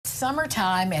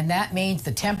summertime, and that means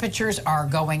the temperatures are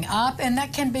going up, and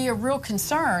that can be a real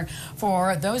concern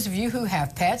for those of you who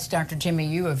have pets. Dr. Jimmy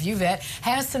Yu of Uvet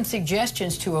has some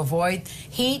suggestions to avoid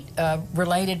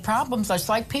heat-related problems, just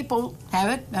like people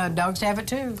have it. Dogs have it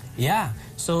too. Yeah.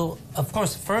 So, of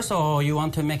course, first of all, you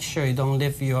want to make sure you don't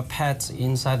leave your pets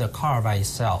inside the car by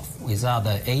itself without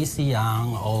the AC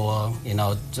on or,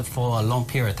 just for a long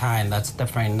period of time. That's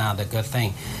definitely not a good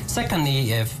thing.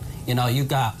 Secondly, if, you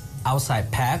got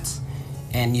outside pets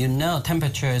and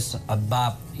temperature is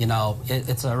above,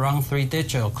 it's around 3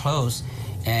 digits or close,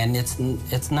 and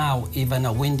it's now even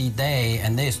a windy day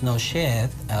and there's no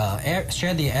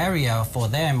shady area for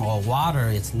them or water,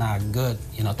 it's not good,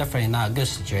 definitely not a good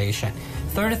situation.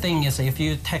 Third thing is if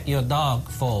you take your dog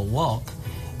for a walk,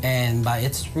 but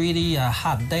it's really a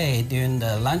hot day during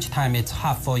the lunchtime, it's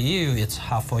hot for you, it's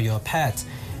hot for your pets.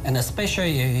 And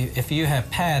especially if you have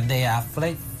pets, they are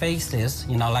flat faces,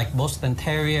 like Boston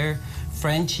Terrier,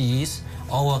 Frenchies,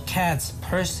 or cats,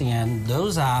 Persian.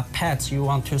 Those are pets you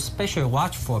want to especially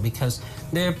watch for because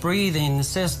their breathing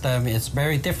system is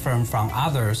very different from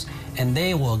others, and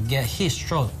they will get heat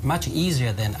stroke much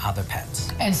easier than other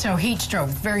pets. And so heat stroke,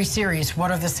 very serious.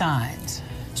 What are the signs?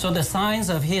 So the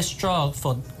signs of heat stroke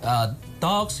for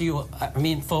dogs,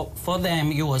 for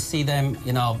them, you will see them,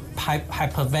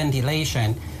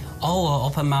 hyperventilation, or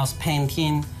open mouth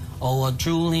panting, or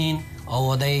drooling,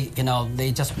 or they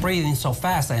just breathing so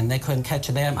fast and they couldn't catch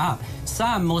them up.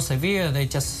 Some more severe, they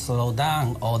just slow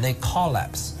down or they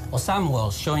collapse, or some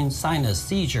will showing sign of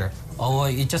seizure, or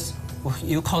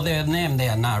you call their name, they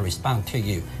are not respond to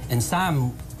you, and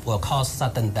some will cause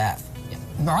sudden death.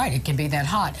 Right, it can be that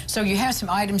hot. So you have some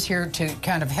items here to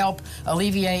kind of help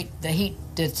alleviate the heat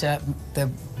that's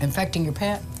infecting your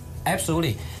pet?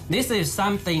 Absolutely. This is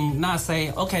something not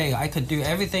say, okay, I could do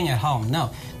everything at home.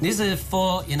 No, this is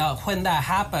for, when that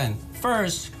happens,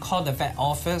 first call the vet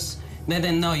office, let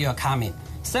them know you're coming.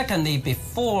 Secondly,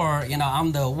 before,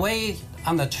 on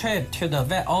the trip to the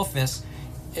vet office,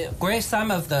 grab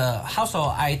some of the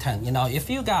household items. If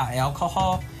you got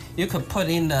alcohol, you could put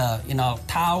in the,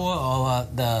 towel or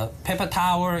the paper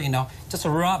towel, just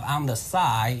rub on the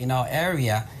side,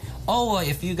 area. Or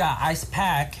if you got ice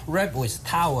pack, wrap with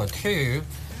towel too,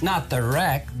 not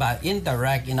direct, but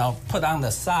indirect, put on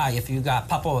the side if you got a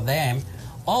couple of them.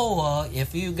 Or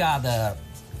if you got the,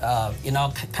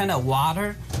 kind of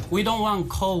water, we don't want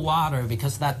cold water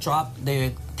because that drop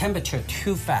the temperature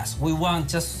too fast. We want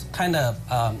just kind of,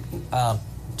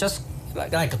 just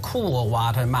like a cool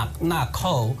water, not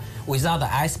cold, without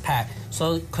the ice pack.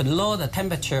 So it could lower the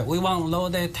temperature. We want to lower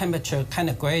the temperature kind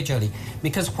of gradually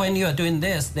because when you are doing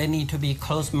this, they need to be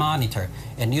close monitor,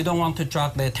 and you don't want to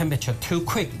drop the temperature too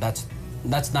quick. That's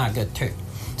not good too.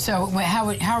 So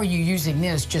how are you using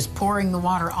this? Just pouring the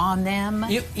water on them?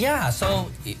 Yeah. So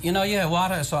you have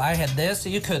water. So I had this.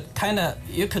 You could kind of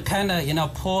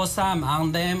pour some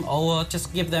on them, or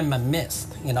just give them a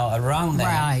mist, around them.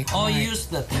 Right. Or use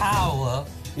the towel.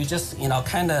 You just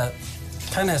kind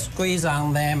of squeeze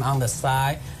on them on the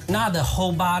side. Not the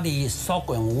whole body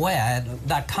soaking wet,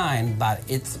 that kind, but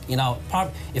it's,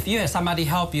 if you have somebody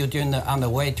help you on the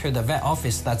way to the vet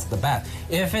office, that's the best.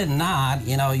 If it's not,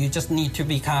 you just need to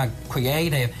be kind of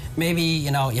creative. Maybe,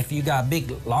 if you got a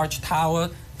big, large towel,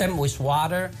 them with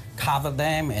water, cover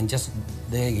them, and just,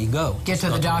 there you go. Get to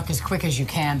the dock as quick as you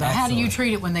can. But how do you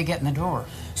treat it when they get in the door?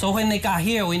 So when they got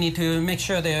here, we need to make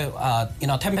sure their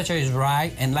temperature is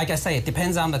right. And like I say, it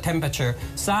depends on the temperature.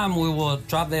 Some we will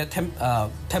drop their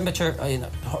temperature,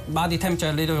 body temperature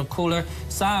a little cooler.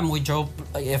 Some we draw,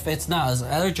 if it's not as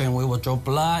urgent, we will draw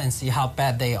blood and see how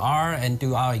bad they are and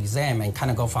do our exam and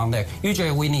kind of go from there.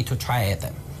 Usually we need to try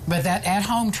them. But that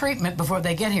at-home treatment before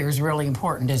they get here is really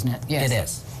important, isn't it? Yes. It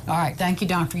is. All right, thank you,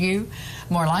 Dr. Yu.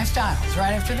 More lifestyles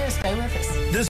right after this. Stay with us.